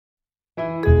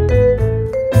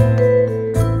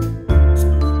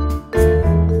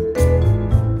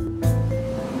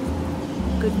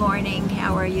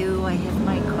how are you? I have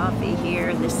my coffee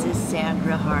here. This is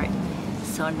Sandra Hart.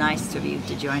 So nice of you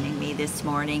to joining me this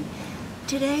morning.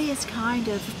 Today is kind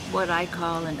of what I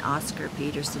call an Oscar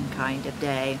Peterson kind of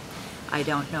day. I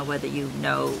don't know whether you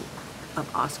know of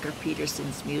Oscar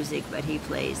Peterson's music, but he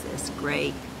plays this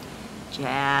great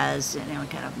jazz and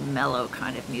kind of mellow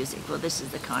kind of music. Well, this is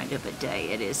the kind of a day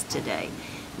it is today.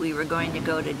 We were going to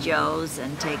go to Joe's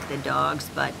and take the dogs,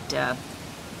 but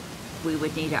we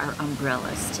would need our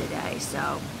umbrellas today.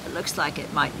 So it looks like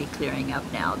it might be clearing up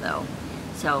now though.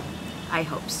 So I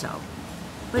hope so.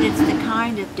 But it's the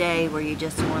kind of day where you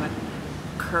just want to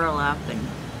curl up and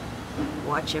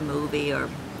watch a movie or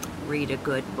read a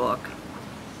good book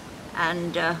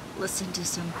and listen to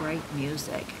some great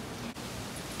music.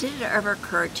 Did it ever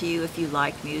occur to you, if you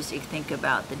like music, think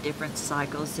about the different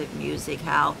cycles of music,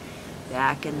 how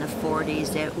back in the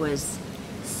 40s it was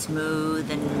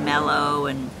smooth and mellow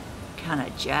and kind of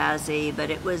jazzy, but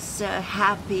it was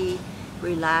happy,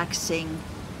 relaxing,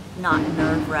 not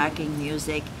nerve-wracking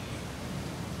music.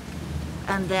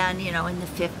 And then, you know, in the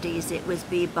 50s it was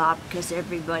BeBop because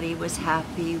everybody was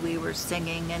happy, we were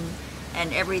singing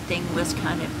and everything was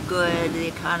kind of good, the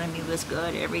economy was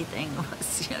good, everything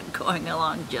was going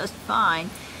along just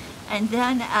fine. And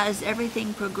then as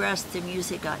everything progressed, the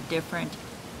music got different.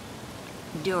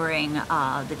 During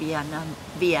the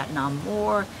Vietnam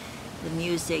War, the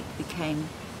music became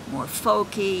more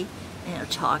folky,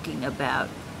 talking about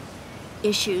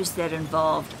issues that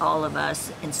involved all of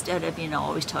us. Instead of,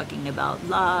 always talking about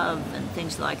love and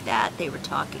things like that, they were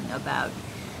talking about,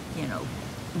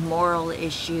 moral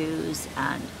issues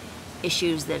and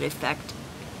issues that affect,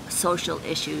 social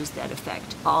issues that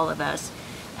affect all of us.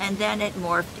 And then it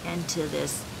morphed into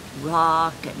this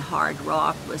rock and hard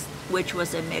rock, which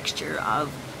was a mixture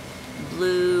of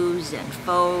blues and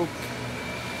folk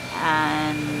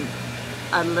and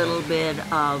a little bit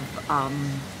of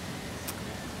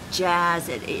jazz.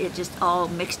 It just all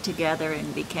mixed together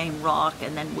and became rock.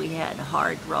 And then we had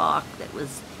hard rock that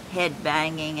was head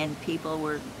banging and people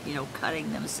were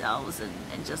cutting themselves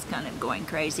and just kind of going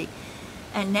crazy.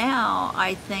 And now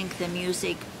I think the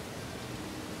music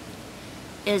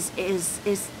is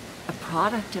a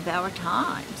product of our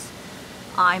times.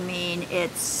 I mean,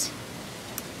 it's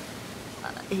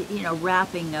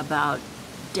rapping about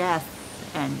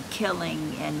death and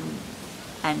killing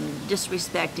and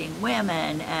disrespecting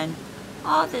women, and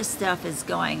all this stuff is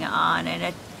going on,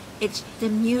 and it's the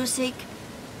music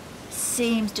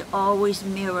seems to always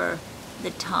mirror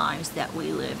the times that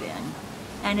we live in.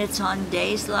 And it's on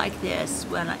days like this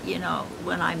when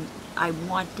I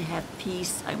want to have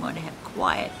peace, I want to have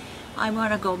quiet, I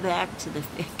want to go back to the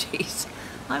 50s.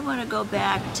 I want to go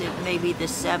back to maybe the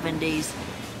 70s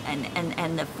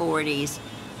and the 40s,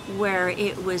 where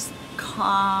it was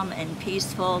calm and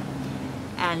peaceful,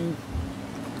 and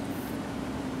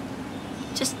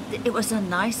just, it was a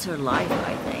nicer life,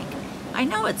 I think. I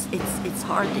know it's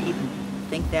hard to even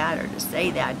think that or to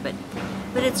say that, but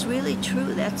it's really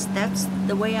true. That's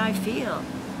the way I feel.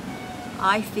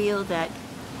 I feel that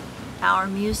our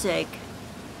music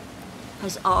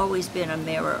has always been a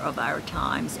mirror of our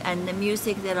times, and the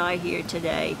music that I hear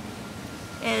today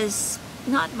is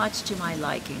not much to my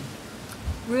liking.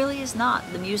 Really is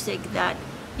not. The music that,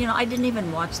 I didn't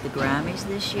even watch the Grammys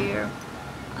this year.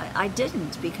 I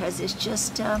didn't, because it's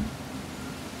just not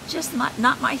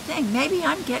my thing. Maybe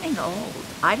I'm getting old.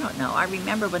 I don't know. I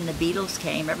remember when the Beatles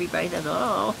came, everybody thought,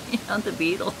 oh, the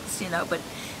Beatles, but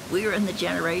we were in the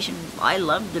generation, I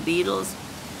loved the Beatles.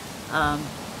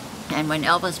 And when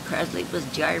Elvis Presley was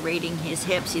gyrating his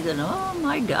hips, he thought, oh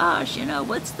my gosh,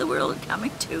 what's the world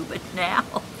coming to? But now,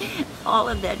 all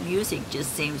of that music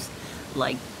just seems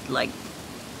like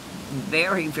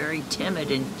very, very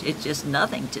timid, and it's just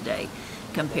nothing today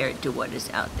compared to what is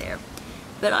out there.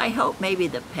 But I hope maybe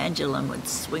the pendulum would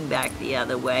swing back the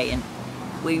other way, and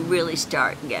we really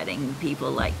start getting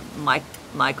people like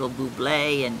Michael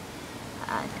Bublé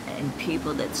and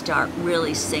people that start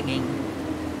really singing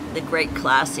the great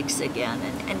classics again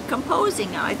and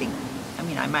composing.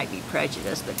 I might be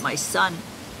prejudiced, but my son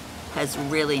has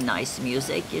really nice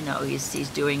music. He's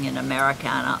doing an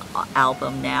Americana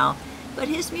album now, but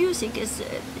his music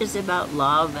is about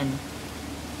love and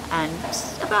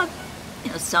about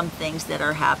some things that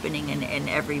are happening in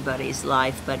everybody's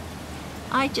life. But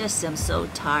I just am so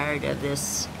tired of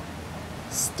this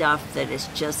stuff that is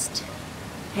just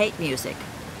hate music.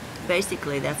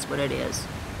 Basically, that's what it is.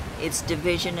 It's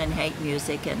division and hate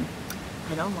music, and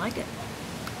I don't like it.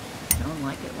 I don't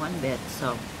like it one bit.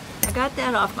 So I got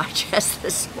that off my chest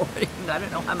this morning. I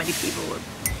don't know how many people were,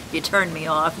 you turned me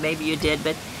off, maybe you did,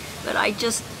 but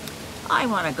I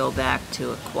want to go back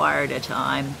to a choir at a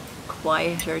time,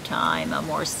 quieter time, a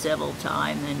more civil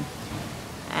time,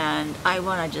 and I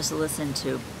want to just listen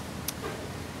to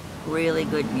really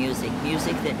good music,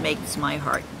 music that makes my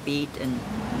heart beat and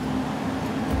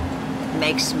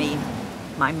makes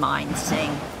my mind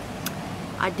sing.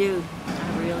 I do,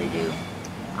 I really do.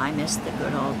 I miss the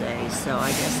good old days, so I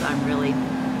guess I'm really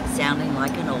sounding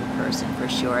like an old person for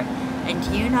sure. And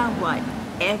you know what?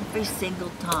 Every single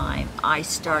time I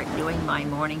start doing my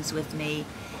mornings with me,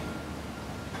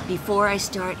 before I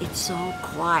start, it's so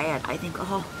quiet. I think,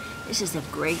 oh, this is a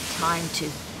great time to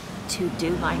do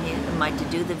to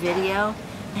do the video.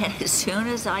 And as soon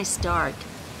as I start,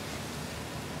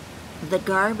 the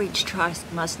garbage truck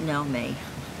must know me.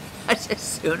 As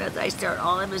soon as I start,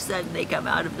 all of a sudden they come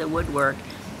out of the woodwork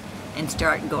and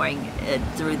start going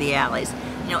through the alleys.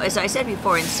 You know, as I said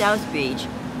before, in South Beach,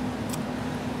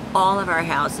 all of our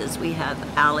houses, we have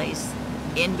alleys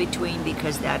in between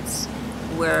because that's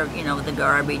where, you know, the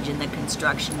garbage and the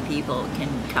construction people can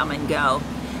come and go.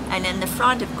 And in the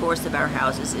front, of course, of our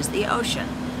houses is the ocean.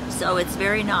 So it's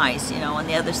very nice, you know, on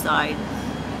the other side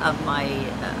of my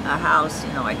house,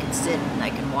 you know, I can sit and I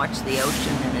can watch the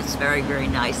ocean, and it's very, very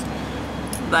nice.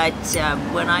 But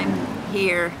when I'm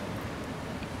here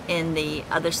in the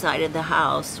other side of the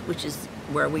house, which is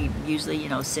where we usually, you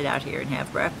know, sit out here and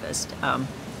have breakfast,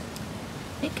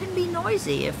 it can be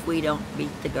noisy if we don't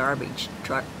meet the garbage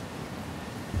truck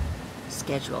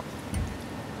schedule.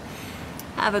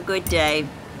 Have a good day.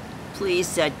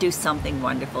 Please do something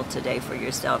wonderful today for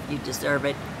yourself. You deserve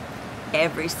it.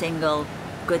 Every single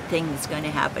good thing that's going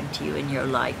to happen to you in your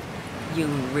life, you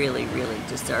really, really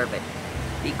deserve it.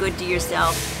 Be good to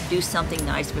yourself. Do something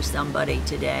nice for somebody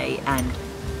today, and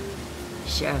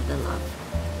share the love.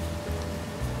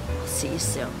 I'll see you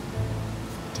soon.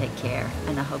 Take care,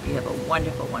 and I hope you have a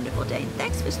wonderful, wonderful day. And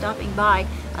thanks for stopping by.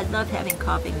 I love having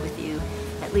coffee with you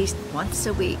at least once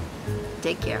a week.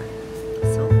 Take care.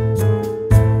 So